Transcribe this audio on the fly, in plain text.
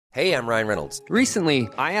Hey, I'm Ryan Reynolds. Recently,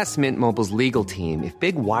 I asked Mint Mobile's legal team if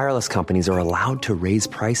big wireless companies are allowed to raise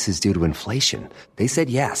prices due to inflation. They said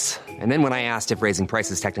yes. And then when I asked if raising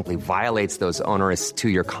prices technically violates those onerous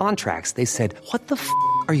two-year contracts, they said, "What the f***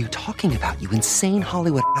 are you talking about, you insane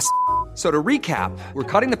Hollywood ass?" So to recap, we're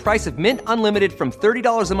cutting the price of Mint Unlimited from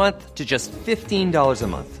 $30 a month to just $15 a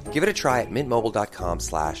month. Give it a try at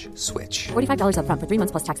mintmobile.com/switch. $45 up front for 3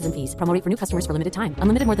 months plus taxes and fees. Promo rate for new customers for limited time.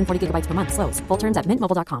 Unlimited more than 40 gigabytes per month. Slows full terms at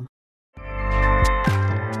mintmobile.com.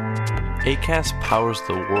 Acast powers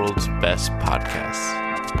the world's best podcasts.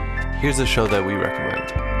 Here's a show that we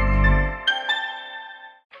recommend.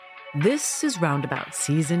 This is Roundabout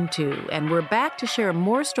Season 2, and we're back to share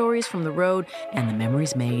more stories from the road and the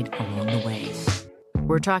memories made along the way.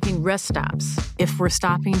 We're talking rest stops. If we're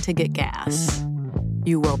stopping to get gas,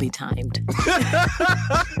 you will be timed.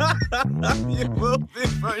 You will be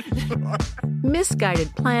for sure.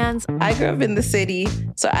 Misguided plans. I grew up in the city,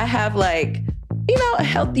 so I have a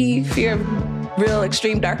healthy fear of real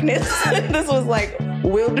extreme darkness. This was like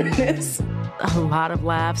wilderness. A lot of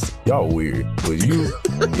laughs. Y'all weird, but you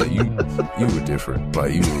were different.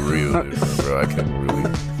 Like, you were real different, bro. I can't really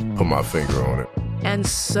put my finger on it. And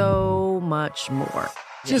so much more.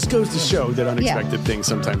 Just goes to show that unexpected things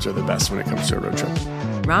sometimes are the best when it comes to a road trip.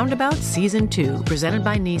 Roundabout Season 2, presented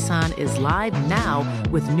by Nissan, is live now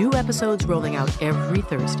with new episodes rolling out every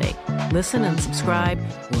Thursday. Listen and subscribe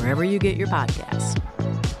wherever you get your podcasts.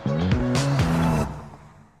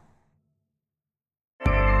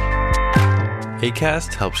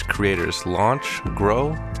 Acast helps creators launch,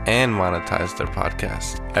 grow, and monetize their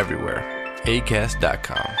podcasts everywhere.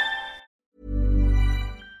 Acast.com.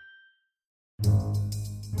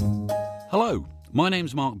 Hello, my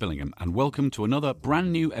name's Mark Billingham, and welcome to another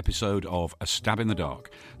brand new episode of A Stab in the Dark,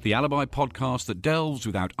 the alibi podcast that delves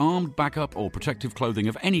without armed backup or protective clothing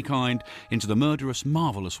of any kind into the murderous,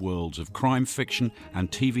 marvellous worlds of crime fiction and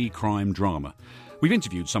TV crime drama. We've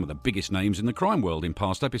interviewed some of the biggest names in the crime world in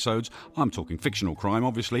past episodes. I'm talking fictional crime,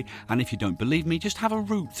 obviously, and if you don't believe me, just have a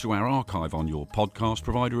root through our archive on your podcast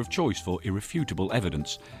provider of choice for irrefutable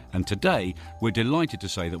evidence. And today, we're delighted to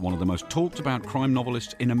say that one of the most talked about crime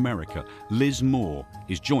novelists in America, Liz Moore,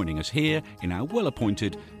 is joining us here in our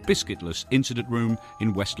well-appointed, biscuitless incident room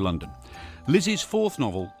in West London. Liz's fourth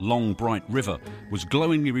novel, Long Bright River, was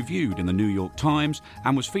glowingly reviewed in the New York Times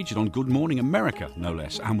and was featured on Good Morning America, no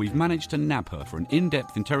less, and we've managed to nab her for an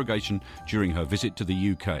in-depth interrogation during her visit to the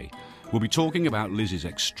UK. We'll be talking about Liz's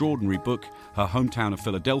extraordinary book, her hometown of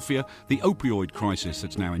Philadelphia, the opioid crisis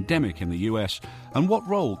that's now endemic in the US, and what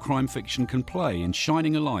role crime fiction can play in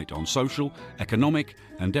shining a light on social, economic,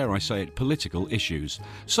 and dare I say it, political issues.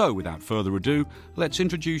 So, without further ado, let's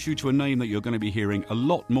introduce you to a name that you're going to be hearing a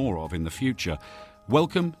lot more of in the future.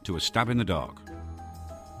 Welcome to A Stab in the Dark.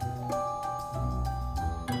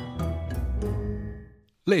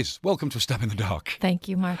 Liz, welcome to A Stab in the Dark. Thank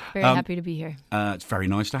you, Mark. Very happy to be here. It's very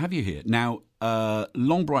nice to have you here. Now,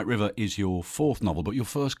 Long Bright River is your fourth novel, but your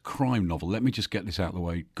first crime novel. Let me just get this out of the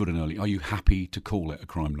way good and early. Are you happy to call it a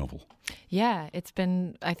crime novel? Yeah,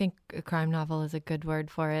 I think a crime novel is a good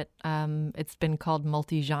word for it. It's been called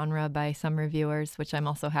multi-genre by some reviewers, which I'm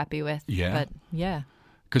also happy with. Yeah. But yeah.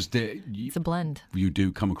 Because it's a blend. You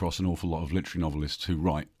do come across an awful lot of literary novelists who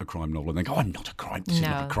write a crime novel and they go, "I'm not a crime. This is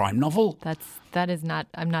not a crime novel." That is not.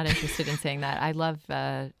 I'm not interested in saying that. I love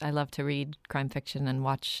to read crime fiction and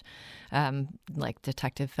watch like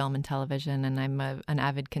detective film and television, and I'm an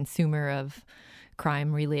avid consumer of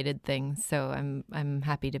crime-related things. So I'm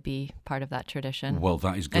happy to be part of that tradition. Well,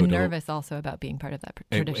 that is good. And nervous also about being part of that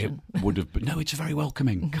tradition. It would have been. No, it's very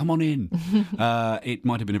welcoming. Come on in. It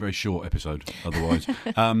might have been a very short episode otherwise.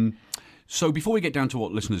 So before we get down to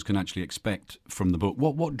what listeners can actually expect from the book,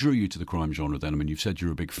 what drew you to the crime genre then? I mean, you've said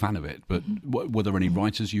you're a big fan of it, but were there any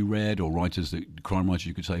writers you read or crime writers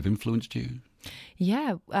you could say have influenced you?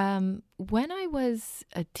 Yeah. When I was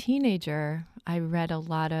a teenager, I read a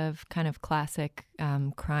lot of kind of classic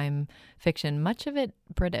crime fiction, much of it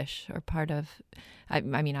British or part of, I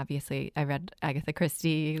mean, obviously I read Agatha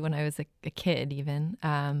Christie when I was a kid even.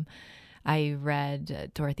 I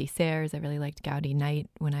read Dorothy Sayers. I really liked Gaudy Night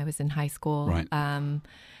when I was in high school. Right.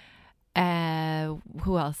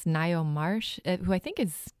 Who else? Nio Marsh, who I think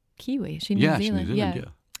is Kiwi. She's New Zealand. New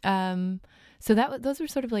Zealand, yeah. So those were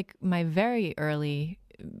sort of like my very early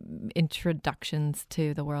introductions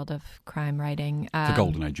to the world of crime writing. The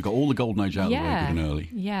golden age. You got all the golden age out of the way good and early.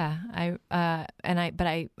 Yeah. I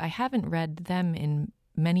haven't read them in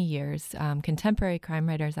many years. Contemporary crime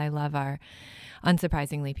writers I love are,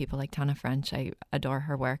 unsurprisingly, people like Tana French. I adore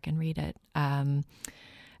her work and read it.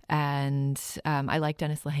 And I like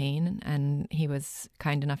Dennis Lehane, and he was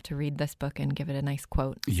kind enough to read this book and give it a nice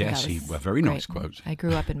quote. So yes, a very nice quote. I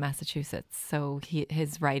grew up in Massachusetts, so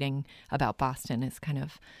his writing about Boston is kind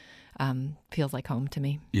of feels like home to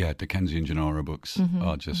me. Yeah, Dickensian Gennaro books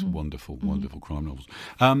are just wonderful, wonderful crime novels.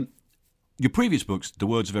 Your previous books, The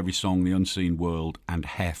Words of Every Song, The Unseen World, and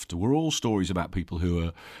Heft, were all stories about people who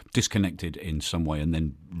are disconnected in some way and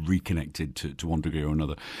then reconnected to one degree or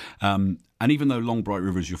another. And even though Long Bright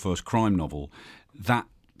River is your first crime novel, that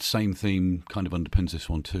same theme kind of underpins this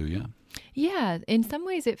one too, yeah? Yeah, in some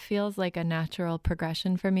ways it feels like a natural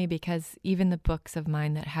progression for me, because even the books of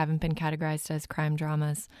mine that haven't been categorized as crime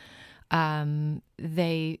dramas,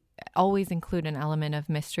 they always include an element of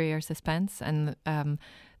mystery or suspense, and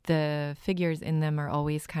the figures in them are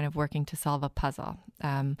always kind of working to solve a puzzle.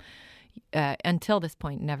 Until this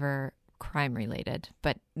point, never crime related,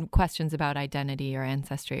 but questions about identity or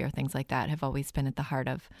ancestry or things like that have always been at the heart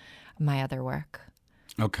of my other work.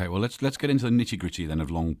 Okay, well, let's get into the nitty-gritty then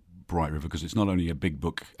of Long Bright River, because it's not only a big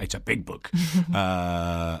book, it's a big book,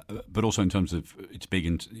 but also in terms of it's big,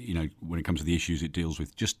 and when it comes to the issues it deals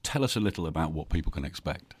with. Just tell us a little about what people can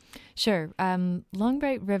expect. Sure. Long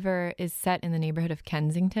Bright River is set in the neighborhood of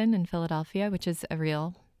Kensington in Philadelphia, which is a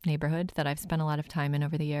real neighborhood that I've spent a lot of time in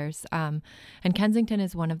over the years. And Kensington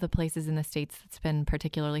is one of the places in the States that's been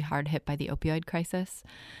particularly hard hit by the opioid crisis.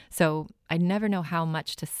 So I never know how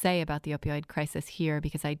much to say about the opioid crisis here,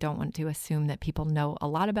 because I don't want to assume that people know a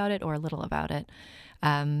lot about it or little about it.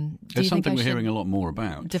 It's something we're hearing a lot more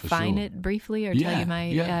about. Define it briefly, or tell you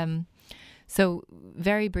my... So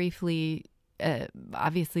very briefly...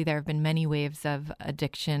 obviously, there have been many waves of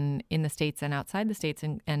addiction in the States and outside the States,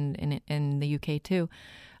 and in the UK too,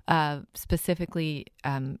 specifically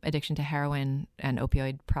addiction to heroin and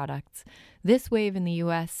opioid products. This wave in the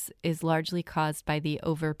US is largely caused by the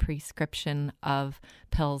overprescription of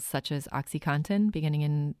pills such as OxyContin beginning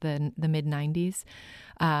in the mid-90s,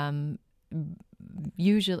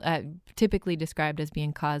 typically described as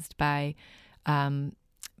being caused by...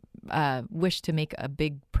 wish to make a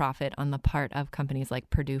big profit on the part of companies like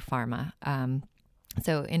Purdue Pharma.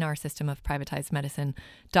 So in our system of privatized medicine,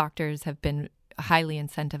 doctors have been highly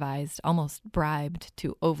incentivized, almost bribed,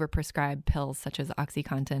 to overprescribe pills such as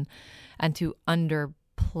OxyContin and to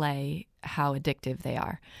underplay how addictive they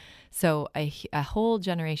are. So a whole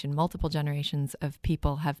generation, multiple generations of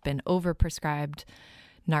people have been overprescribed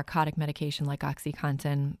narcotic medication like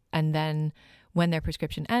OxyContin, and then when their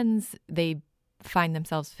prescription ends, they find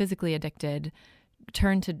themselves physically addicted,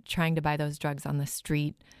 turn to trying to buy those drugs on the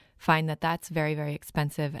street, find that that's very, very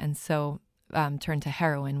expensive, and so turn to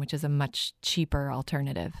heroin, which is a much cheaper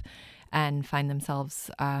alternative, and find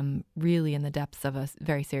themselves really in the depths of a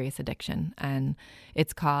very serious addiction. And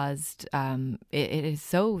it's caused, it is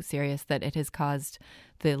so serious that it has caused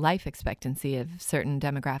the life expectancy of certain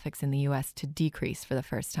demographics in the U.S. to decrease for the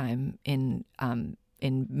first time in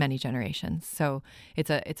many generations. So it's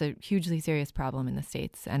a hugely serious problem in the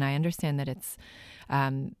States. And I understand that it's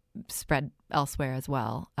spread elsewhere as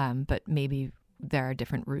well, but maybe there are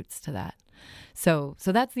different routes to that. So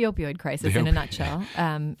that's the opioid crisis in a nutshell.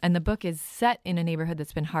 And the book is set in a neighborhood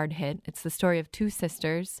that's been hard hit. It's the story of two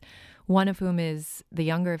sisters, the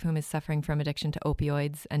younger of whom is suffering from addiction to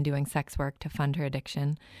opioids and doing sex work to fund her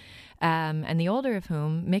addiction. And the older of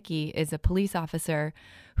whom, Mickey, is a police officer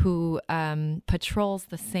who patrols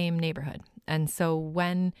the same neighborhood. And so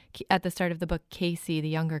when, at the start of the book, Casey, the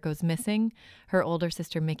younger, goes missing, her older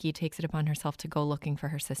sister, Mickey, takes it upon herself to go looking for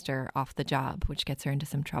her sister off the job, which gets her into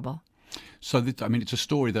some trouble. So, it's a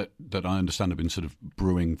story that I understand had been sort of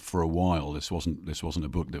brewing for a while. This wasn't a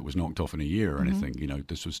book that was knocked off in a year or anything.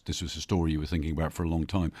 This was a story you were thinking about for a long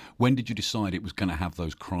time. When did you decide it was going to have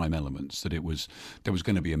those crime elements, that there was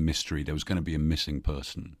going to be a mystery, there was going to be a missing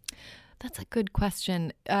person? That's a good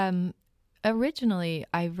question. Originally,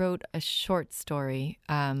 I wrote a short story.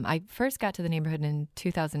 I first got to the neighborhood in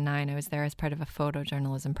 2009. I was there as part of a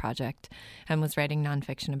photojournalism project and was writing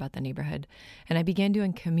nonfiction about the neighborhood. And I began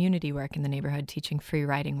doing community work in the neighborhood, teaching free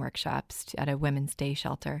writing workshops at a women's day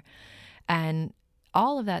shelter. And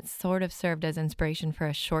all of that sort of served as inspiration for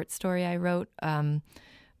a short story I wrote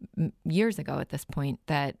years ago at this point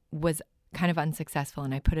that was kind of unsuccessful,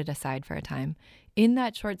 and I put it aside for a time. In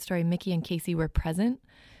that short story, Mickey and Casey were present,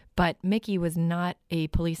 but Mickey was not a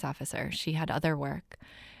police officer. She had other work.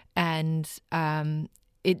 And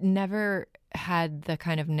it never had the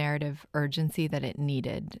kind of narrative urgency that it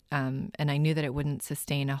needed. And I knew that it wouldn't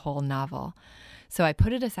sustain a whole novel. So I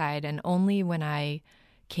put it aside, and only when I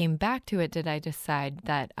came back to it did I decide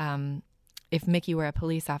that if Mickey were a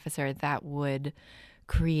police officer, that would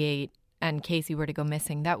create and Casey were to go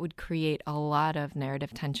missing, that would create a lot of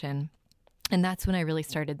narrative tension. And that's when I really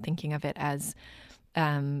started thinking of it as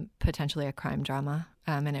potentially a crime drama,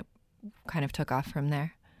 and it kind of took off from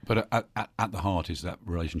there. But at the heart is that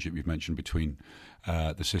relationship you've mentioned between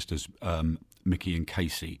the sisters, Mickey and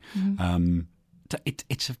Casey. Mm-hmm.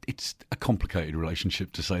 It's a complicated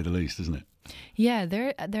relationship, to say the least, isn't it? Yeah,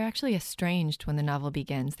 they're actually estranged when the novel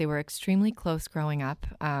begins. They were extremely close growing up.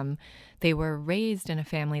 They were raised in a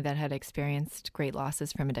family that had experienced great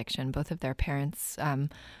losses from addiction. Both of their parents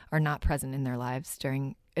are not present in their lives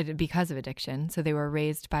because of addiction. So they were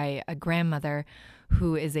raised by a grandmother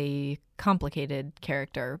who is a complicated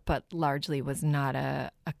character, but largely was not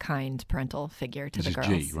a kind parental figure to the girls.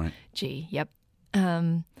 G, right? G, yep.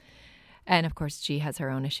 And of course, G has her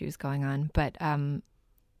own issues going on. But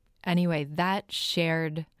anyway, that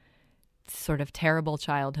shared sort of terrible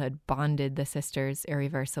childhood bonded the sisters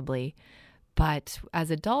irreversibly. But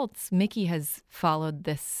as adults, Mickey has followed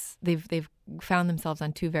this. They've found themselves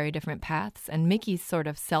on two very different paths. And Mickey sort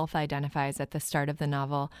of self-identifies at the start of the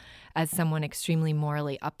novel as someone extremely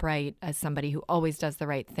morally upright, as somebody who always does the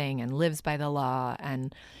right thing and lives by the law,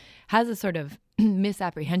 and has a sort of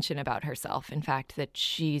misapprehension about herself, in fact, that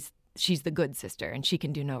she's the good sister and she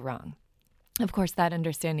can do no wrong. Of course, that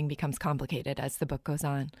understanding becomes complicated as the book goes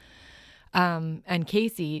on. And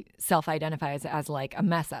Casey self-identifies as like a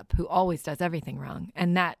mess-up who always does everything wrong.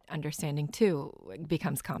 And that understanding, too,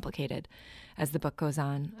 becomes complicated as the book goes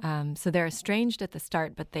on. So they're estranged at the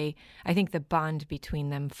start, but I think the bond between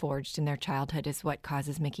them forged in their childhood is what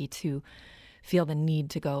causes Mickey to feel the need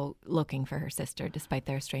to go looking for her sister despite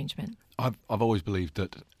their estrangement. I've always believed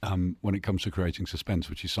that when it comes to creating suspense,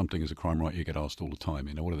 which is something as a crime writer you get asked all the time,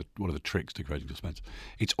 what are the tricks to creating suspense?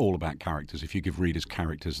 It's all about characters. If you give readers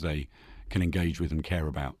characters they can engage with and care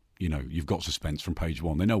about, you've got suspense from page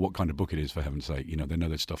one. They know what kind of book it is, for heaven's sake. They know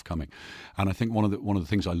there's stuff coming. And I think one of the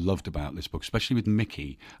things I loved about this book, especially with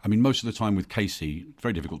Mickey, I mean, most of the time with Casey, it's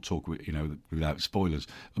very difficult to talk without spoilers,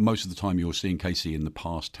 but most of the time you're seeing Casey in the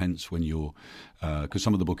past tense when you're, because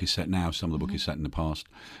some of the book is set now, some of the book is set in the past.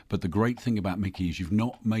 But the great thing about Mickey is you've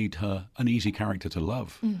not made her an easy character to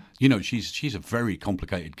love. She's a very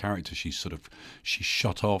complicated character. She's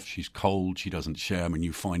shut off, she's cold, she doesn't share, and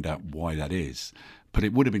you find out why that is. But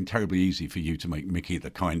it would have been terribly easy for you to make Mickey the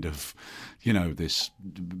kind of, this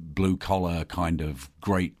blue-collar kind of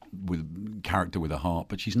great character with a heart.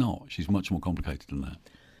 But she's not. She's much more complicated than that.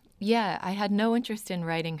 Yeah, I had no interest in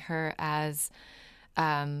writing her as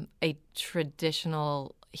a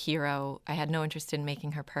traditional hero. I had no interest in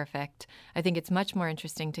making her perfect. I think it's much more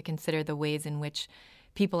interesting to consider the ways in which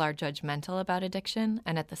people are judgmental about addiction.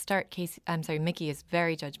 And at the start, Mickey is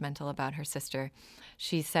very judgmental about her sister.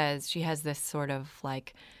 She says she has this sort of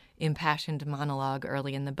like impassioned monologue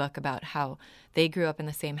early in the book about how they grew up in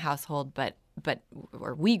the same household,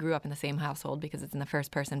 or we grew up in the same household because it's in the first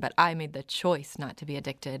person, but I made the choice not to be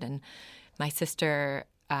addicted. And my sister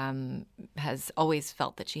has always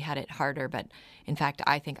felt that she had it harder, but in fact,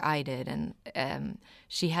 I think I did. And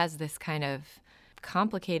she has this kind of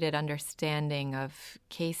complicated understanding of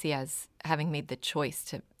Casey as having made the choice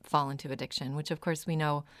to fall into addiction, which of course we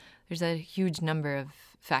know there's a huge number of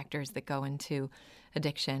factors that go into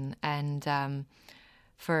addiction, and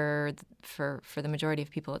for the majority of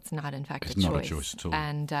people, it's not in fact a choice. It's not a choice at all.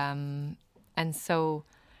 And so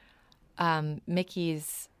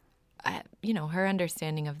Mickey's, her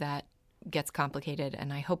understanding of that gets complicated,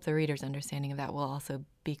 and I hope the reader's understanding of that will also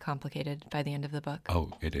be complicated by the end of the book.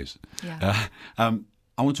 Oh, it is. Yeah.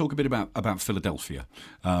 I want to talk a bit about Philadelphia,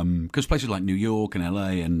 because places like New York and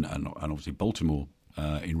LA and obviously Baltimore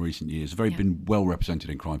in recent years have been well represented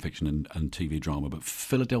in crime fiction and TV drama, but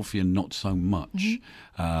Philadelphia not so much.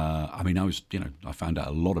 Mm-hmm. I found out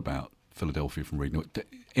a lot about Philadelphia from reading it.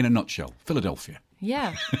 In a nutshell, Philadelphia.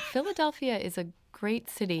 Yeah, Philadelphia is a great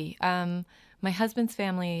city. My husband's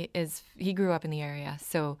family he grew up in the area,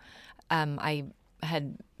 so I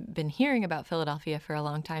had been hearing about Philadelphia for a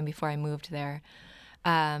long time before I moved there.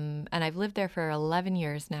 And I've lived there for 11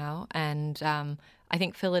 years now, and I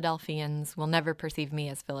think Philadelphians will never perceive me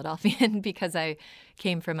as Philadelphian because I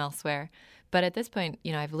came from elsewhere. But at this point,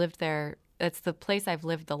 I've lived there. It's the place I've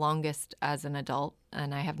lived the longest as an adult,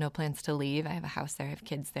 and I have no plans to leave. I have a house there. I have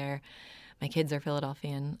kids there. My kids are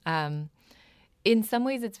Philadelphian. In some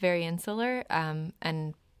ways, it's very insular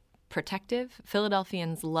and protective.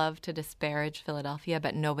 Philadelphians love to disparage Philadelphia,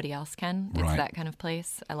 but nobody else can. It's that kind of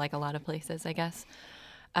place. I like a lot of places, I guess.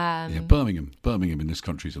 Birmingham in this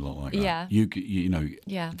country is a lot like that. Yeah. You know,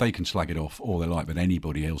 Yeah. they can slag it off all they like, but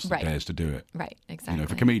anybody else that Right. dares to do it. Right, exactly. You know,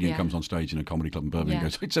 if a comedian Yeah. comes on stage in a comedy club in Birmingham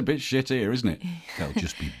and Yeah. goes, it's a bit shit here, isn't it? They'll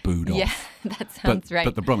just be booed off. Yeah, that sounds right.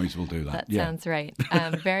 But the Brummies will do that. That sounds right.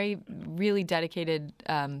 Really dedicated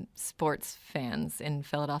sports fans in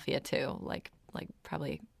Philadelphia too, like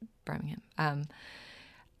probably Birmingham.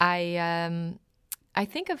 I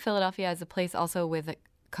think of Philadelphia as a place also with a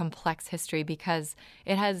complex history because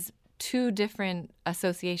it has two different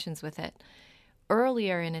associations with it.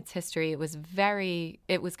 Earlier in its history, it was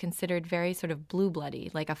considered very sort of blue-bloody,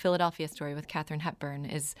 like a Philadelphia Story with Katharine Hepburn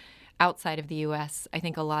is outside of the U.S. I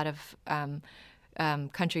think a lot of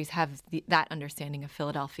countries have that understanding of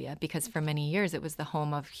Philadelphia because for many years it was the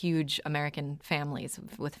home of huge American families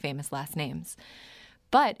with famous last names.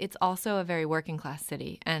 But it's also a very working-class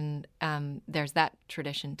city, and there's that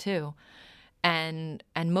tradition too. And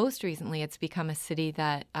most recently, it's become a city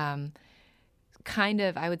that kind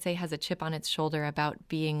of, I would say, has a chip on its shoulder about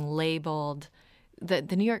being labeled.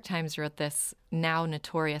 The New York Times wrote this now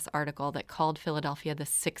notorious article that called Philadelphia the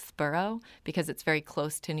sixth borough because it's very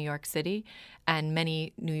close to New York City. And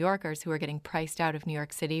many New Yorkers who were getting priced out of New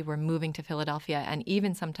York City were moving to Philadelphia and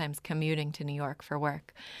even sometimes commuting to New York for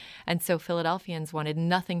work. And so Philadelphians wanted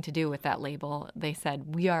nothing to do with that label. They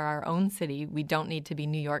said, we are our own city. We don't need to be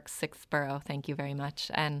New York's sixth borough. Thank you very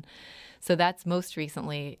much. And so that's most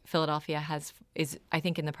recently, Philadelphia is I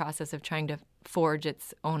think, in the process of trying to forge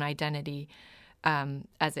its own identity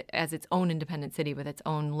as its own independent city with its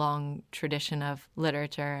own long tradition of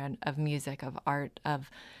literature and of music, of art, of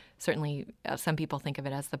certainly some people think of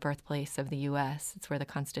it as the birthplace of the U.S. It's where the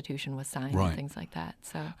Constitution was signed and things like that.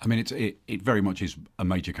 So I mean, it very much is a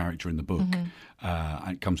major character in the book.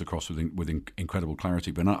 And it comes across with incredible clarity.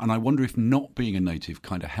 But I wonder if not being a native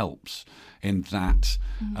kind of helps in that.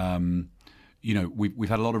 You know, we've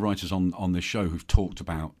had a lot of writers on this show who've talked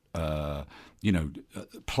about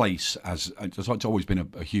place as it's always been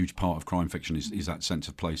a huge part of crime fiction is that sense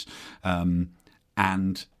of place,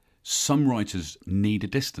 and some writers need a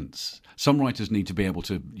distance. Some writers need to be able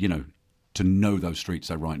to know those streets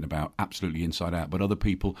they're writing about absolutely inside out. But other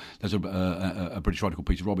people, there's a British writer called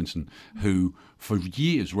Peter Robinson who for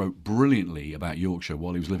years wrote brilliantly about Yorkshire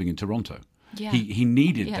while he was living in Toronto. Yeah. He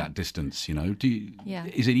needed that distance, you know.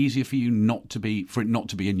 Is it easier for you for it not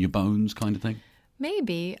to be in your bones, kind of thing?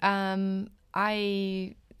 Maybe.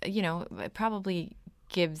 It probably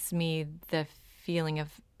gives me the feeling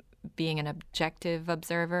of being an objective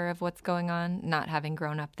observer of what's going on, not having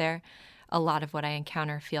grown up there. A lot of what I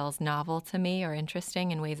encounter feels novel to me or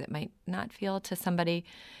interesting in ways it might not feel to somebody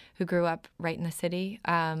who grew up right in the city.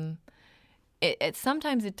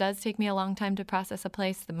 Sometimes it does take me a long time to process a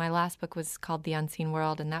place. My last book was called The Unseen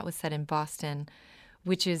World, and that was set in Boston,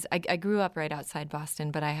 which is, I grew up right outside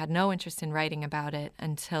Boston, but I had no interest in writing about it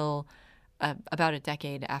until about a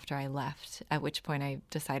decade after I left, at which point I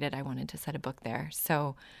decided I wanted to set a book there.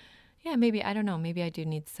 So, yeah, maybe, I don't know, maybe I do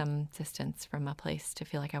need some distance from a place to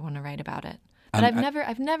feel like I want to write about it. But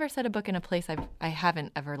I've never set a book in a place I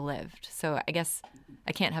haven't ever lived. So I guess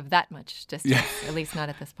I can't have that much distance, at least not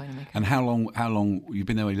at this point in my career. And how long, you've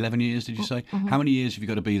been there 11 years, did you say? Mm-hmm. How many years have you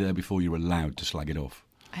got to be there before you're allowed to slag it off?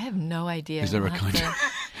 I have no idea. Is there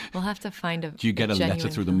we'll have to find a. Do you get a letter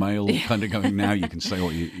through the mail kind of going, now you can say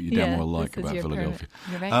what you damn well like about Philadelphia?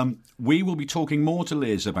 You're right. We will be talking more to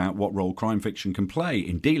Liz about what role crime fiction can play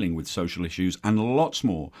in dealing with social issues and lots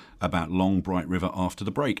more about Long Bright River after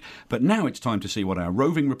the break. But now it's time to see what our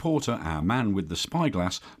roving reporter, our man with the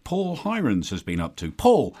spyglass, Paul Hirons, has been up to.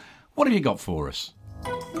 Paul, what have you got for us?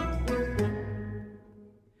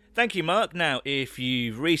 Thank you, Mark. Now, if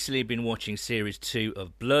you've recently been watching Series 2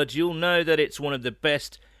 of Blood, you'll know that it's one of the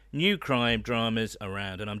best new crime dramas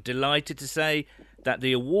around, and I'm delighted to say that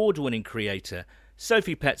the award-winning creator,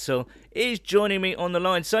 Sophie Petzel, is joining me on the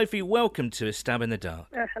line. Sophie, welcome to A Stab in the Dark.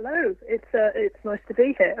 Hello, it's nice to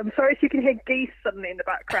be here. I'm sorry if you can hear geese suddenly in the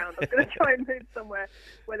background. I'm going to try and move somewhere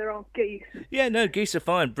where there aren't geese. Yeah, no, geese are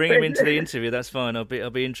fine. Bring them into the interview. That's fine. I'll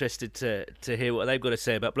be interested to hear what they've got to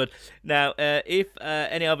say about Blood. Now, if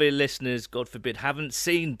any other listeners, God forbid, haven't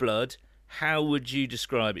seen Blood, how would you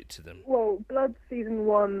describe it to them? Well, Blood Season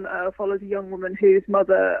 1 follows a young woman whose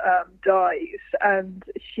mother dies, and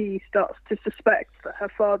she starts to suspect that her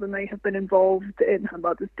father may have been involved in her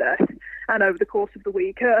mother's death. And over the course of the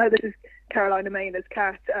week, this is Carolina Mayn as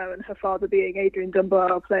Kat, and her father being Adrian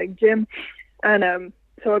Dunbar playing Jim. And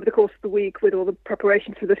so over the course of the week, with all the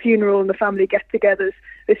preparations for the funeral and the family get-togethers,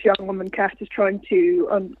 this young woman, Kat, is trying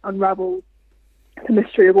to unravel the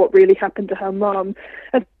mystery of what really happened to her mum.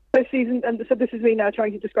 So this is me now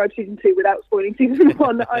trying to describe Season 2 without spoiling Season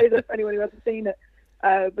 1 either, for anyone who hasn't seen it.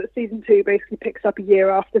 But season 2 basically picks up a year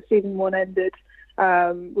after season 1 ended,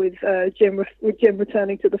 with Jim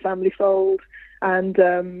returning to the family fold and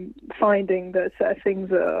finding that things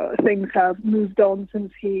have moved on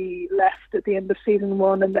since he left at the end of season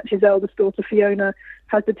 1, and that his eldest daughter Fiona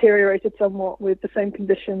has deteriorated somewhat with the same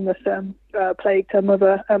condition that plagued her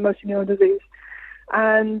mother, motor neuron disease.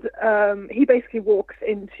 And he basically walks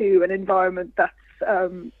into an environment that's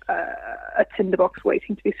a tinderbox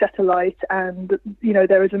waiting to be set alight, and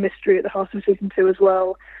there is a mystery at the heart of season 2 as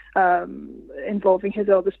well, involving his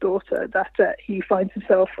eldest daughter that he finds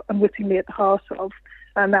himself unwittingly at the heart of,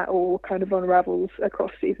 and that all kind of unravels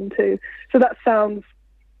across season 2. So that sounds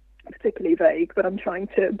particularly vague, but I'm trying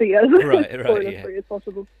to be as spoiler-free as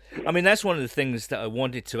possible. I mean, that's one of the things that I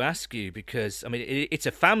wanted to ask you, because, I mean, it's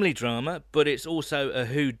a family drama, but it's also a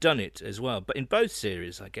whodunit as well, but in both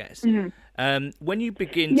series, I guess. Mm-hmm. When you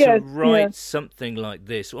begin to write something like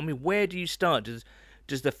this, I mean, where do you start?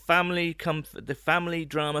 Does the family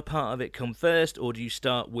drama part of it come first, or do you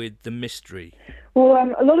start with the mystery?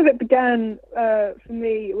 Well, a lot of it began for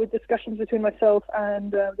me with discussions between myself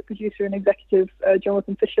and the producer and executive,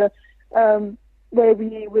 Jonathan Fisher, where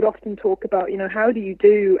we would often talk about, how do you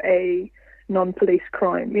do a non-police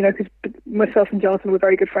crime? Because myself and Jonathan were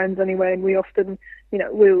very good friends anyway, and we often,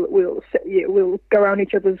 we'll go around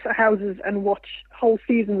each other's houses and watch whole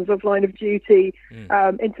seasons of Line of Duty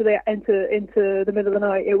into the middle of the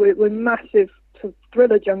night. We're massive sort of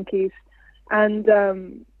thriller junkies, and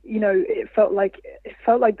it felt like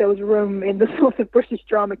there was room in the sort of British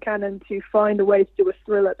drama canon to find a way to do a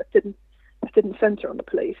thriller that didn't center on the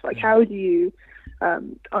police. Like, how do you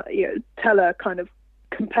tell a kind of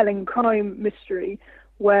compelling crime mystery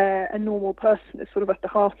where a normal person is sort of at the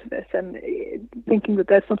heart of it, and thinking that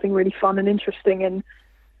there's something really fun and interesting in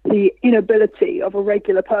the inability of a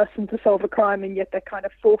regular person to solve a crime, and yet they're kind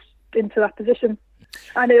of forced into that position.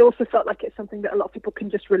 And it also felt like it's something that a lot of people can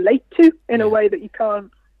just relate to in a way that you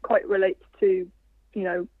can't quite relate to,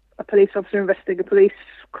 a police officer investigating a police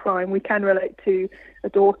crime. We can relate to a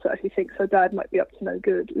daughter who thinks her dad might be up to no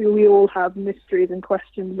good. We all have mysteries and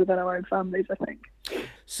questions within our own families, I think.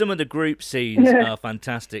 Some of the group scenes are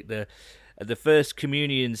fantastic. The first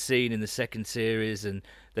communion scene in the second series, and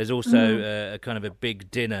there's also a kind of a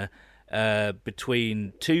big dinner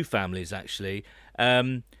between two families, actually.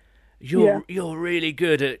 You're really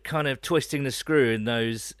good at kind of twisting the screw in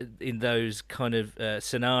those kind of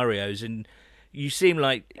scenarios, and you seem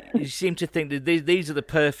to think that these are the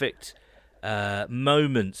perfect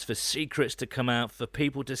moments for secrets to come out, for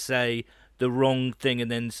people to say the wrong thing, and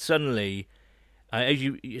then suddenly,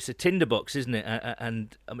 it's a tinderbox, isn't it?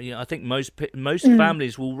 And I mean, I think most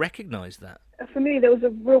families will recognise that. For me, there was a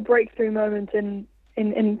real breakthrough moment in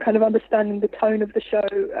kind of understanding the tone of the show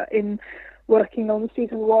in working on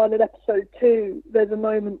season 1 and episode 2. There's a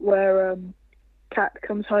moment where Kat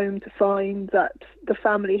comes home to find that the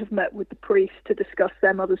family have met with the priest to discuss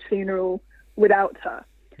their mother's funeral without her.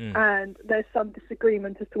 And there's some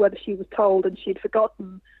disagreement as to whether she was told and she'd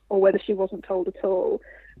forgotten, or whether she wasn't told at all.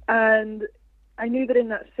 And I knew that in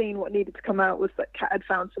that scene what needed to come out was that Kat had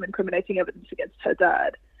found some incriminating evidence against her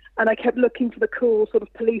dad. And I kept looking for the cool sort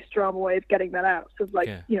of police drama way of getting that out, sort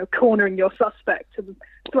of cornering your suspect and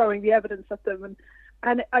throwing the evidence at them.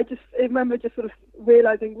 And I remember just sort of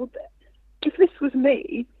realizing, well, if this was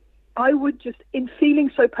me, I would just, in feeling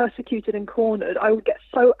so persecuted and cornered, I would get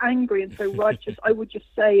so angry and so righteous, I would just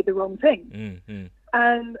say the wrong thing. Mm-hmm.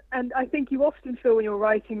 And I think you often feel when you're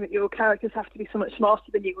writing that your characters have to be so much smarter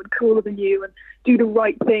than you and cooler than you and do the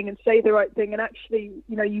right thing and say the right thing. And actually,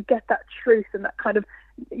 you get that truth and that kind of,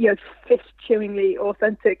 fist-chewingly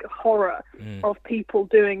authentic horror of people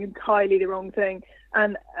doing entirely the wrong thing,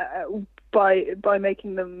 and by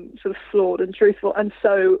making them sort of flawed and truthful. And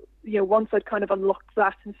so, once I'd kind of unlocked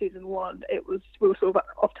that in season 1, we were sort of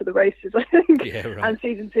off to the races, I think. Yeah, right. And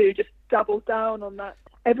season 2 just doubled down on that.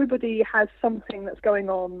 Everybody has something that's going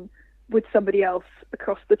on with somebody else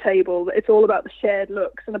across the table. It's all about the shared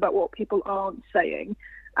looks and about what people aren't saying.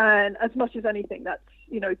 And as much as anything, that's,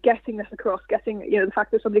 getting this across, getting, the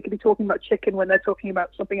fact that somebody could be talking about chicken when they're talking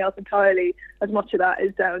about something else entirely, as much of that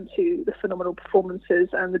is down to the phenomenal performances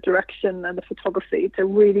and the direction and the photography to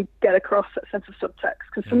really get across that sense of subtext.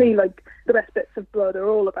 Because for me, like, the best bits of Blood are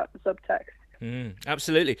all about the subtext.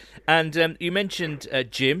 Absolutely. And you mentioned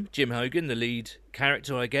Jim Hogan, the lead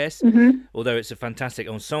character, I guess, although it's a fantastic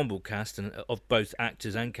ensemble cast of both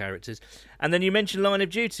actors and characters. And then you mentioned Line of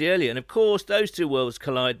Duty earlier, and of course those two worlds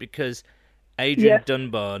collide because Adrian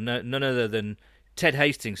Dunbar, none other than Ted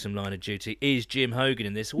Hastings from Line of Duty, is Jim Hogan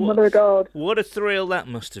in this. Mother of God. What a thrill that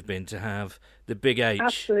must have been to have the big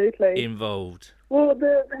H involved. Well,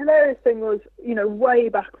 the hilarious thing was, way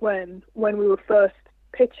back when we were first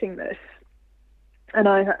pitching this, and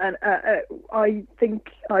I think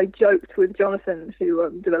I joked with Jonathan, who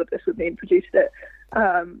developed this with me and produced it.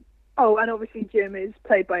 And obviously Jim is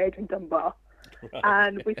played by Adrian Dunbar. Right.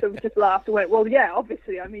 And we sort of just laughed and went, well, yeah,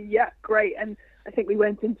 obviously. I mean, yeah, great. And I think we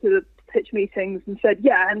went into the pitch meetings and said,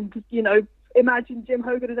 yeah, and, imagine Jim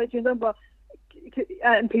Hogan as Adrian Dunbar.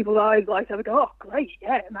 And people's eyes light up and go, oh, great,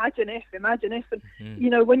 yeah, imagine if.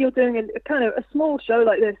 And, when you're doing a kind of a small show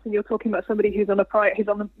like this and you're talking about somebody who's on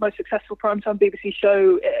the most successful primetime BBC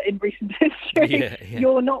show in recent history,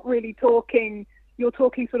 you're not really talking, you're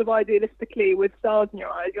talking sort of idealistically with stars in your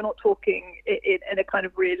eyes. You're not talking in a kind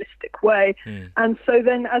of realistic way. And so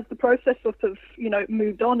then as the process sort of,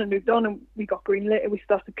 moved on and we got greenlit and we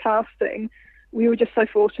started casting, we were just so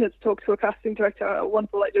fortunate to talk to a casting director, a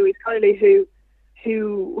wonderful like Louise Kiley,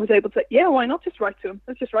 who was able to say, yeah, why not just write to him?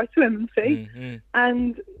 Let's just write to him and see.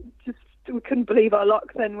 And just we couldn't believe our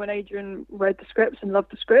luck then when Adrian read the scripts and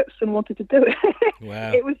loved the scripts and wanted to do it.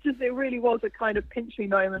 Wow. It really was a kind of pinch me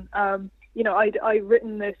moment. I'd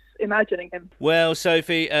written this imagining him. Well,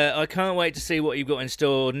 Sophie, I can't wait to see what you've got in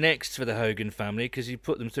store next for the Hogan family, because you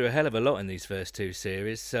put them through a hell of a lot in these first two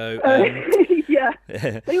series. So yeah,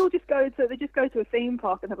 they just go to a theme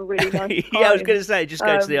park and have a really nice time. Yeah, I was going to say, just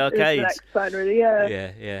go to the arcades. The next plan, really,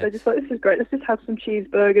 yeah. They're just like, this is great. Let's just have some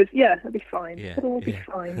cheeseburgers. Yeah, it'll be fine. It'll all be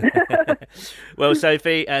fine. Well,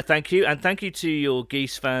 Sophie, thank you, and thank you to your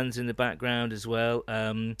Geese fans in the background as well.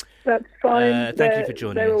 That's fine. Thank you for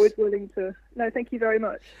joining us. They're always willing to. No, thank you very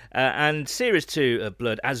much. And Series 2 of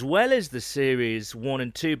Blood, as well as the Series 1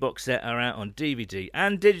 and 2 box set, are out on DVD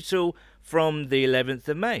and digital from the 11th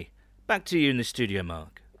of May. Back to you in the studio,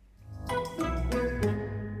 Mark.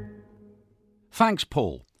 Thanks,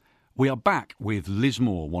 Paul. We are back with Liz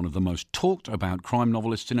Moore, one of the most talked about crime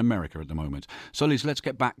novelists in America at the moment. So, Liz, let's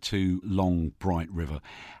get back to Long Bright River.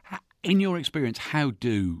 In your experience, how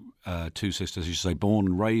do two sisters, you say, born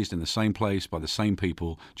and raised in the same place by the same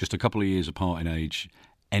people, just a couple of years apart in age,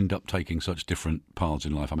 end up taking such different paths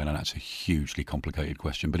in life? I mean, that's a hugely complicated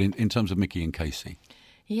question, but in terms of Mickey and Casey.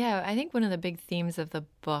 Yeah, I think one of the big themes of the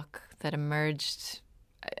book that emerged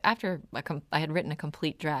after I had written a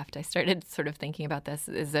complete draft, I started sort of thinking about this,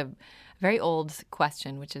 is a very old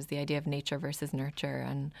question, which is the idea of nature versus nurture.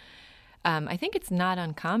 And I think it's not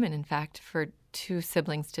uncommon, in fact, for two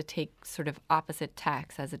siblings to take sort of opposite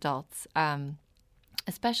tacks as adults,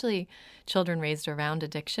 especially children raised around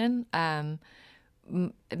addiction.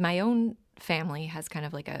 My own family has kind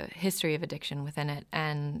of like a history of addiction within it,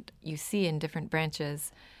 and you see in different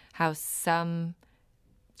branches how some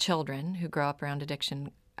children who grow up around addiction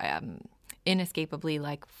inescapably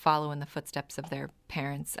follow in the footsteps of their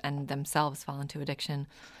parents and themselves fall into addiction.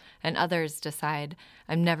 And others decide,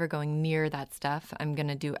 I'm never going near that stuff. I'm going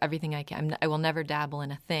to do everything I can. I will never dabble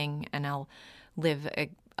in a thing, and I'll live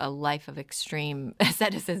a life of extreme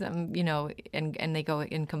asceticism, and they go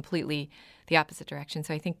in completely the opposite direction.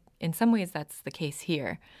 So I think in some ways that's the case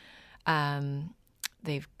here.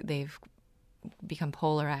 They've become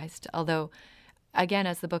polarized. Although, again,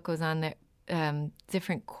 as the book goes on,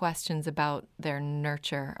 different questions about their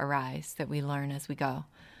nurture arise that we learn as we go.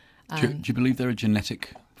 Do you believe there are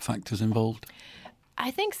genetic factors involved? I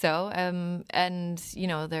think so. And,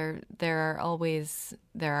 there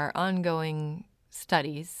are ongoing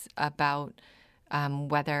studies about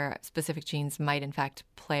whether specific genes might, in fact,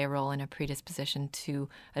 play a role in a predisposition to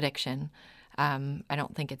addiction. I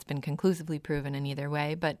don't think it's been conclusively proven in either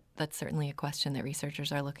way, but that's certainly a question that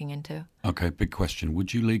researchers are looking into. Okay, big question.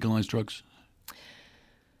 Would you legalize drugs?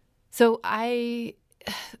 So I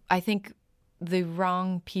think the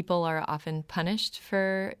wrong people are often punished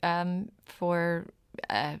for an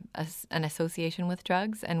association with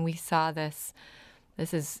drugs, and we saw this.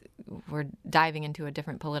 We're diving into a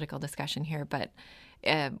different political discussion here, but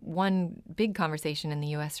one big conversation in the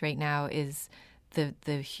U.S. right now is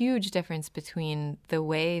the huge difference between the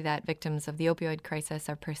way that victims of the opioid crisis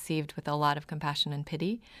are perceived with a lot of compassion and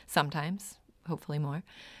pity, sometimes, hopefully more,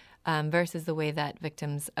 versus the way that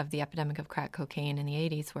victims of the epidemic of crack cocaine in the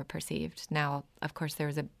 80s were perceived. Now, of course, there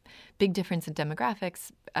was a big difference in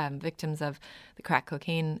demographics. Victims of the crack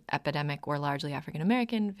cocaine epidemic were largely African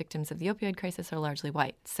American. Victims of the opioid crisis are largely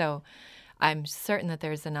white. So I'm certain that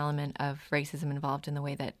there's an element of racism involved in the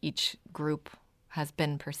way that each group has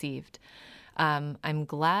been perceived. I'm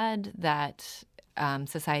glad that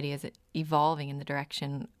society is evolving in the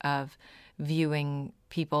direction of viewing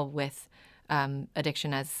people with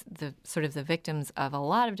addiction as the sort of the victims of a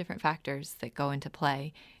lot of different factors that go into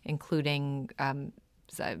play, including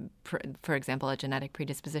for example, a genetic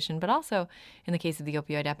predisposition, but also in the case of the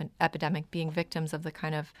opioid epidemic, being victims of the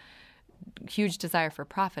kind of huge desire for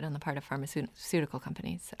profit on the part of pharmaceutical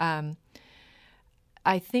companies.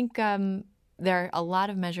 I think there are a lot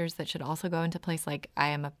of measures that should also go into place. Like, I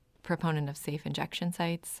am a proponent of safe injection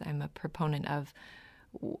sites. I'm a proponent of,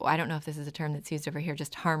 I don't know if this is a term that's used over here,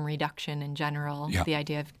 just harm reduction in general. Yeah. The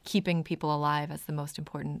idea of keeping people alive as the most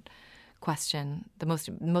important question. The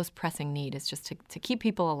most pressing need is just to keep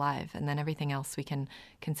people alive, and then everything else we can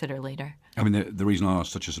consider later. I mean, the reason I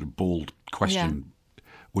asked such a sort of bald question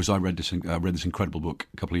was I read this incredible book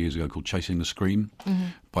a couple of years ago called Chasing the Scream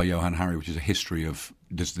by Johann Hari, which is the history of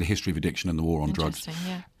addiction and the war on drugs.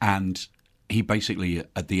 Yeah. And he basically,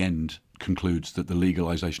 at the end, concludes that the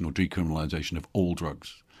legalization or decriminalization of all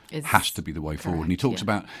drugs has to be the way forward. And he talks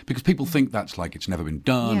about, because people think that's like it's never been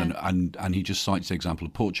done, and he just cites the example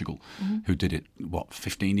of Portugal, who did it,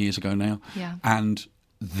 15 years ago now? Yeah. And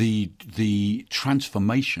the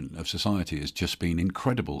transformation of society has just been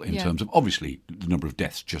incredible in terms of, obviously, the number of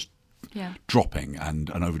deaths just dropping, and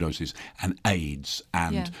overdoses and AIDS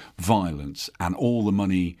and violence, and all the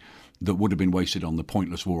money that would have been wasted on the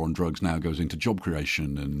pointless war on drugs now goes into job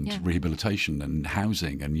creation and rehabilitation and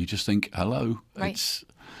housing. And you just think, hello, it's...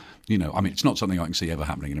 I mean, it's not something I can see ever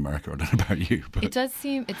happening in America. I don't know about you, but it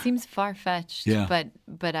seems far-fetched.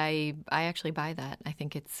 But I actually buy that. I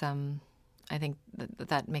think it's I think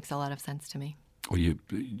that makes a lot of sense to me. Well,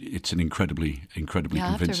 it's an incredibly convincing.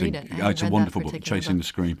 I'll have to read it. It's a wonderful book, Chasing the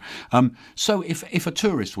Scream. So, if a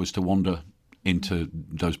tourist was to wander into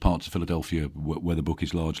those parts of Philadelphia where the book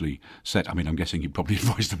is largely set, I mean, I'm guessing you'd probably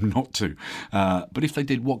advise them not to. But if they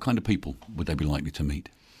did, what kind of people would they be likely to meet?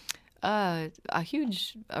 A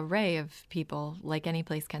huge array of people. Like any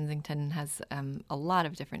place, Kensington has a lot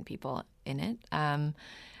of different people in it.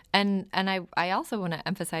 And I also want to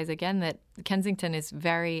emphasize again that Kensington is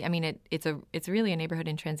very, I mean, it's really a neighborhood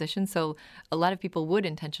in transition. So a lot of people would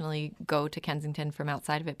intentionally go to Kensington from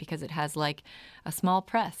outside of it because it has like a small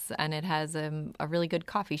press, and it has a really good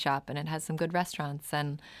coffee shop, and it has some good restaurants,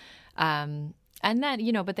 and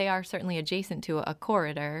then, but they are certainly adjacent to a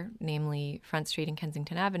corridor, namely Front Street and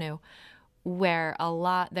Kensington Avenue, where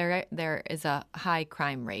there is a high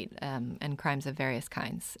crime rate, and crimes of various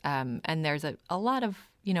kinds. And there's a lot of,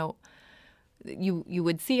 you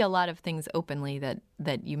would see a lot of things openly that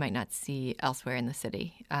you might not see elsewhere in the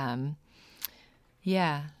city. But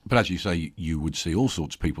as you say, you would see all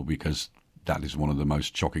sorts of people, because that is one of the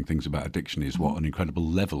most shocking things about addiction, is what an incredible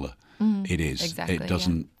leveler it is. Exactly, it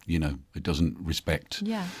doesn't, it doesn't respect.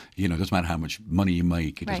 It doesn't matter how much money you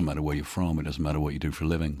make. It doesn't matter where you're from. It doesn't matter what you do for a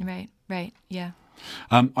living. Right. Yeah.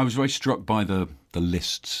 I was very struck by the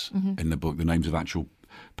lists in the book, the names of actual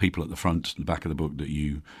people at the front and the back of the book that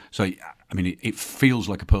you say. I mean, it feels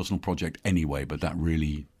like a personal project anyway, but that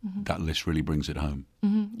list really brings it home.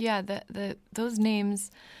 Yeah, those names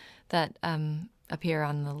that appear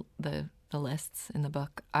on the lists in the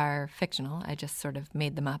book are fictional. I just sort of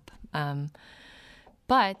made them up.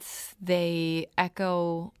 But they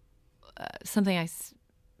echo something I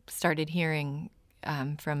started hearing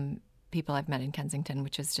from people I've met in Kensington,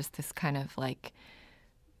 which is just this kind of like,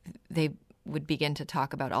 they would begin to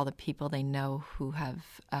talk about all the people they know who have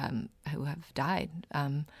died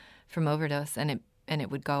from overdose, and it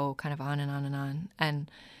would go kind of on and on and on. And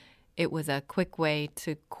it was a quick way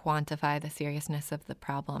to quantify the seriousness of the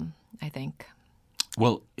problem, I think.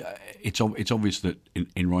 Well, it's obvious that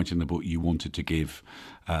in writing the book, you wanted to give,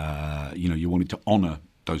 you wanted to honour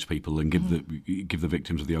those people and give the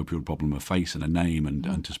victims of the opioid problem a face and a name,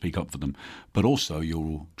 and to speak up for them. But also,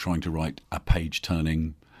 you're trying to write a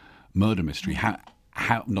page-turning murder mystery. How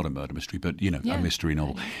not a murder mystery, but a mystery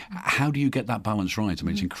novel. How do you get that balance right? I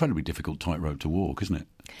mean, it's an incredibly difficult tightrope to walk, isn't it?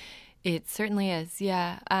 It certainly is,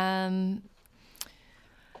 yeah. I mean,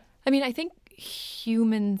 I think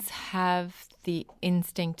humans have the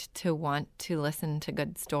instinct to want to listen to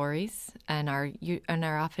good stories, and are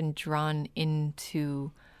often drawn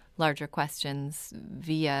into larger questions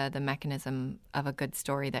via the mechanism of a good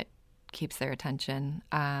story that keeps their attention.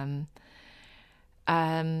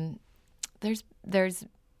 There's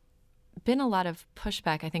been a lot of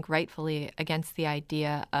pushback, I think rightfully, against the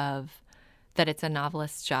idea of that it's a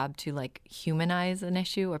novelist's job to like humanize an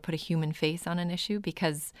issue or put a human face on an issue,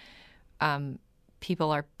 because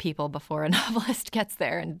people are people before a novelist gets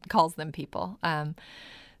there and calls them people.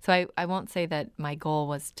 So I won't say that my goal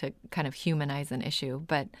was to kind of humanize an issue,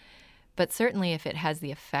 but certainly if it has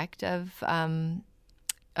the effect of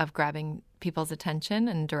grabbing people's attention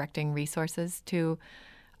and directing resources to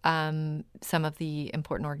some of the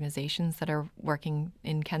important organizations that are working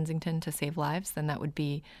in Kensington to save lives, then that would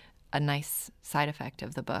be a nice side effect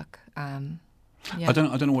of the book. Yeah. I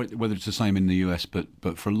don't know whether it's the same in the US, but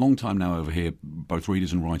for a long time now over here, both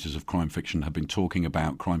readers and writers of crime fiction have been talking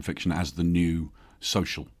about crime fiction as the new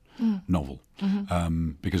social novel.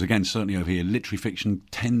 Mm-hmm. Because again, certainly over here, literary fiction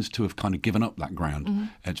tends to have kind of given up that ground. Mm-hmm.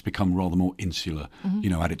 It's become rather more insular.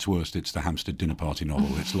 Mm-hmm. At its worst, it's the Hampstead dinner party novel.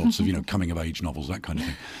 It's lots of, coming of age novels, that kind of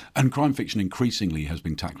thing. And crime fiction increasingly has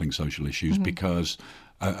been tackling social issues because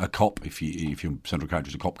a cop, if your central character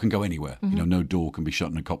is a cop, can go anywhere. Mm-hmm. No door can be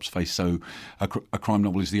shut in a cop's face. So a crime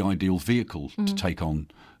novel is the ideal vehicle to take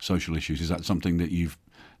on social issues. Is that something that you've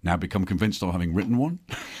now become convinced of, having written one?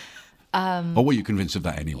 Or were you convinced of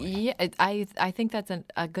that anyway? Yeah, I think that's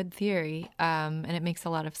a good theory, and it makes a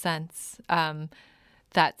lot of sense.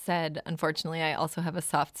 That said, unfortunately, I also have a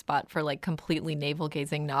soft spot for completely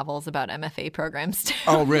navel-gazing novels about MFA programs too.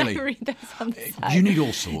 Oh, really? I read those on the side. You need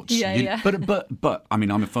all sorts. Yeah. But I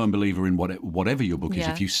mean, I'm a firm believer in whatever your book is.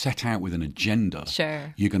 If you set out with an agenda,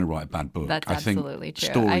 you're going to write a bad book. That's absolutely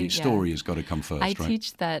true. Story has got to come first.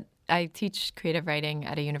 I teach creative writing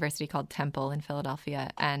at a university called Temple in Philadelphia,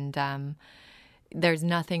 and there's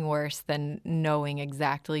nothing worse than knowing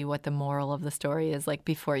exactly what the moral of the story is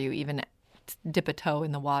before you even dip a toe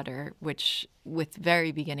in the water, which with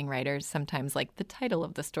very beginning writers, sometimes the title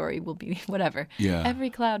of the story will be whatever. Yeah. Every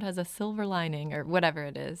cloud has a silver lining or whatever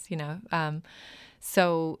it is,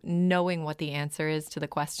 So knowing what the answer is to the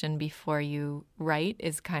question before you write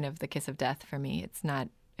is kind of the kiss of death for me. It's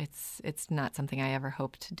not something I ever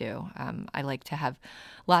hope to do. I like to have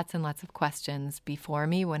lots and lots of questions before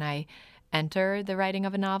me when I enter the writing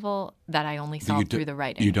of a novel that I only solve through the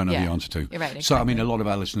writing. You don't know the answer to. You're right, exactly. So, I mean, a lot of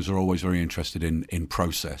our listeners are always very interested in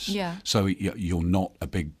process. Yeah. So you're not a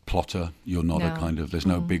big plotter. You're not there's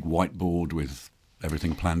no big whiteboard with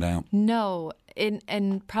everything planned out. No.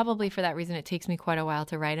 And probably for that reason, it takes me quite a while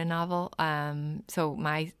to write a novel. So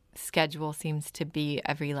my schedule seems to be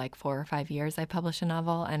every 4 or 5 years I publish a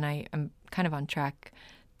novel, and I'm kind of on track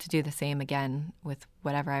to do the same again with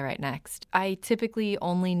whatever I write next. I typically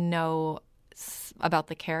only know about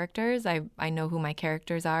the characters. I know who my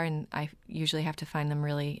characters are, and I usually have to find them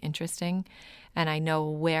really interesting. And I know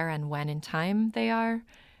where and when in time they are.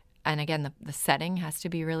 And again, the setting has to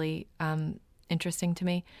be really interesting to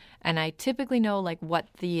me. And I typically know what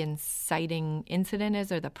the inciting incident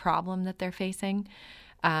is or the problem that they're facing.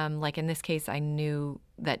 In this case, I knew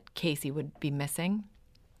that Casey would be missing.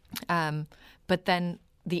 But then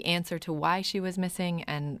the answer to why she was missing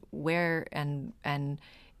and where and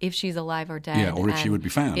if she's alive or dead. Yeah, or if she would be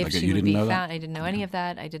found. If she would be found. I didn't know any of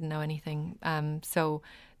that. I didn't know anything. So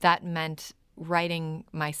that meant writing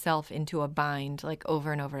myself into a bind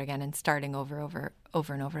over and over again and starting over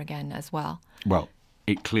and over again as well. Well,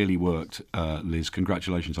 it clearly worked, Liz.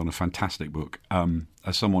 Congratulations on a fantastic book.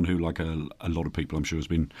 As someone who, like a lot of people, I'm sure, has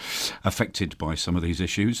been affected by some of these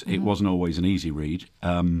issues, it wasn't always an easy read,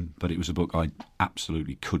 but it was a book I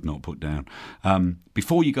absolutely could not put down.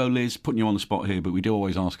 Before you go, Liz, putting you on the spot here, but we do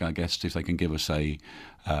always ask our guests if they can give us a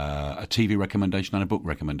TV recommendation and a book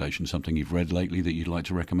recommendation, something you've read lately that you'd like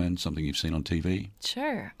to recommend, something you've seen on TV.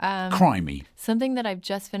 Sure. Crimey. Something that I've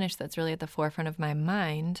just finished that's really at the forefront of my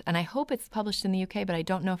mind, and I hope it's published in the UK, but I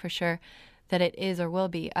don't know for sure that it is or will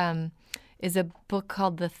be, is a book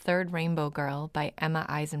called The Third Rainbow Girl by Emma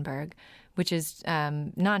Eisenberg, which is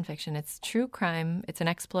nonfiction. It's true crime. It's an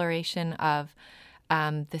exploration of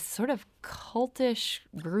this sort of cultish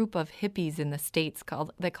group of hippies in the States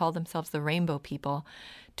that call themselves the Rainbow People,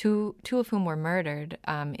 two of whom were murdered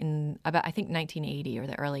in about, I think, 1980 or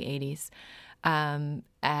the early 80s in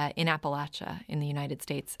Appalachia in the United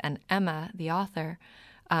States. And Emma, the author,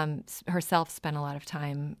 herself spent a lot of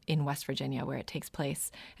time in West Virginia where it takes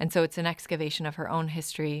place. And so it's an excavation of her own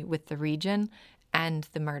history with the region and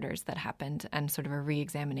the murders that happened and sort of a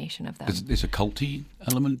re-examination of them. There's a culty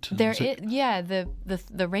element?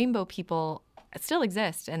 The Rainbow People still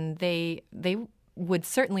exist, and they would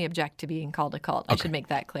certainly object to being called a cult. I should make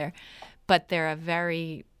that clear. But they're a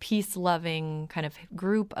very peace-loving kind of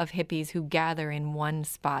group of hippies who gather in one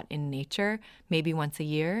spot in nature, maybe once a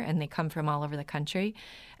year, and they come from all over the country.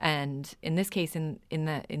 And in this case, in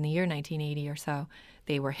the year 1980 or so,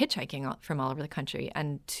 they were hitchhiking from all over the country,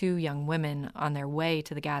 and two young women on their way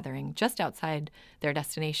to the gathering, just outside their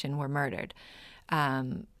destination, were murdered.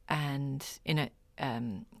 And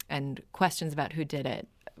questions about who did it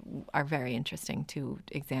are very interesting to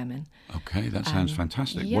examine. Okay, that sounds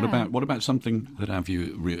fantastic. Yeah. What about something that our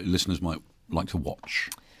listeners might like to watch?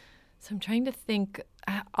 So I'm trying to think.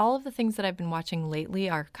 all of the things that I've been watching lately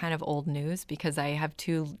are kind of old news because I have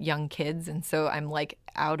 2 young kids, and so I'm like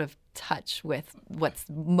out of touch with what's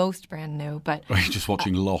most brand new. But Are you just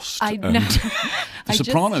watching Lost? I and know. The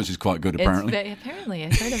Sopranos is quite good, apparently. Apparently,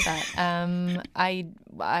 I've heard of that.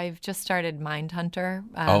 I've just started Mindhunter.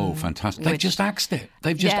 Oh, fantastic! They've just axed it.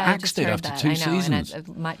 They've just axed it after 2 seasons.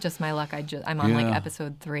 And just my luck. I'm on like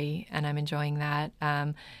episode 3, and I'm enjoying that.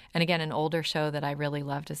 And again, an older show that I really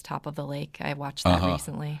loved is Top of the Lake. I watched that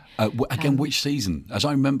recently. Which season? As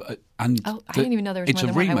I remember, I didn't even know there was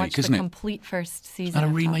more than one. I watched isn't the it? complete first season. Is that a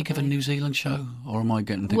remake of a New Zealand show, or am I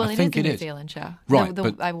getting things? Well, I think it is a it New is. Zealand show. Right, No,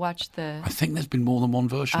 but I watched the. I think there's been more than one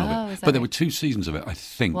version of it, but there were 2 seasons of it, I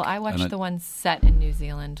think. Well, I watched the one set in New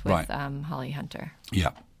Zealand with Holly Hunter.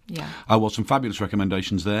 Yeah. Yeah. Well, some fabulous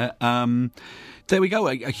recommendations there. There we go.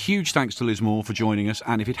 A huge thanks to Liz Moore for joining us.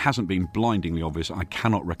 And if it hasn't been blindingly obvious, I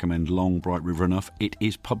cannot recommend Long Bright River enough. It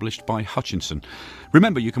is published by Hutchinson.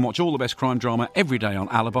 Remember, you can watch all the best crime drama every day on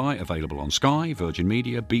Alibi, available on Sky, Virgin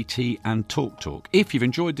Media, BT and TalkTalk. If you've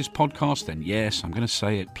enjoyed this podcast, then yes, I'm going to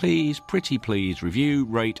say it. Please, pretty please, review,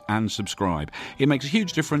 rate and subscribe. It makes a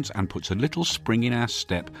huge difference and puts a little spring in our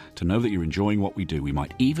step to know that you're enjoying what we do. We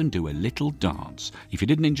might even do a little dance. If you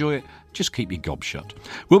didn't enjoy it, just keep your gob shut.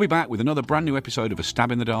 We'll be back with another brand new episode of A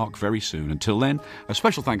Stab in the Dark very soon. Until then, a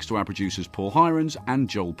special thanks to our producers Paul Hirons and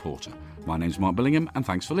Joel Porter. My name's Mark Billingham, and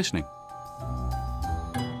thanks for listening.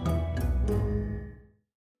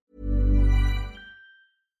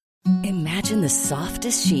 Imagine the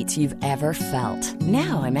softest sheets you've ever felt.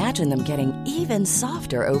 Now imagine them getting even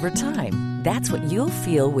softer over time. That's what you'll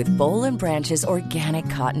feel with Boll & Branch's organic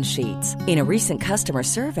cotton sheets. In a recent customer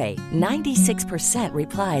survey, 96%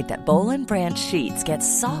 replied that Boll & Branch sheets get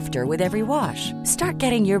softer with every wash. Start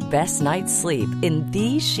getting your best night's sleep in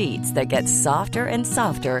these sheets that get softer and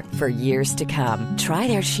softer for years to come. Try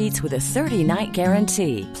their sheets with a 30-night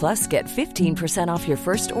guarantee. Plus, get 15% off your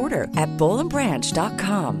first order at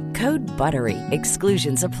bollandbranch.com. Code BUTTERY.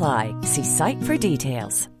 Exclusions apply. See site for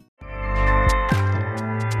details.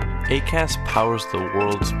 Acast powers the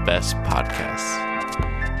world's best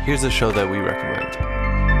podcasts. Here's a show that we recommend.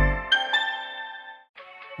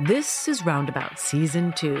 This is Roundabout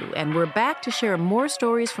Season 2, and we're back to share more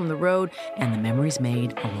stories from the road and the memories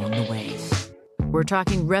made along the way. We're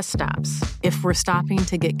talking rest stops. If we're stopping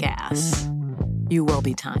to get gas, you will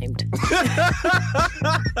be timed.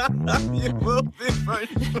 You will be for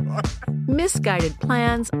sure. Misguided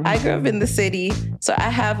plans. I grew up in the city, so I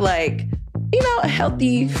have a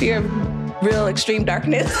healthy fear of real extreme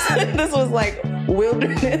darkness. This was like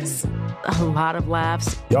wilderness. A lot of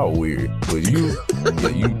laughs. Y'all weird, but you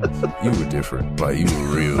were different. Like, you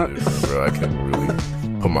were real different, bro. I can't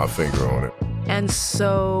really put my finger on it. And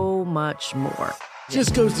so much more.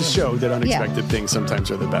 Just goes to show that unexpected things sometimes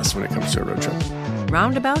are the best when it comes to a road trip.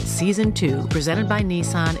 Roundabout Season 2, presented by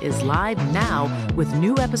Nissan, is live now with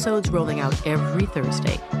new episodes rolling out every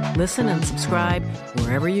Thursday. Listen and subscribe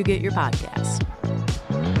wherever you get your podcasts.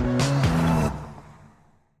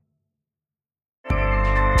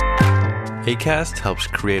 Acast helps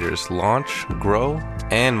creators launch, grow,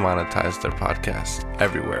 and monetize their podcasts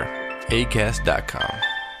everywhere. Acast.com.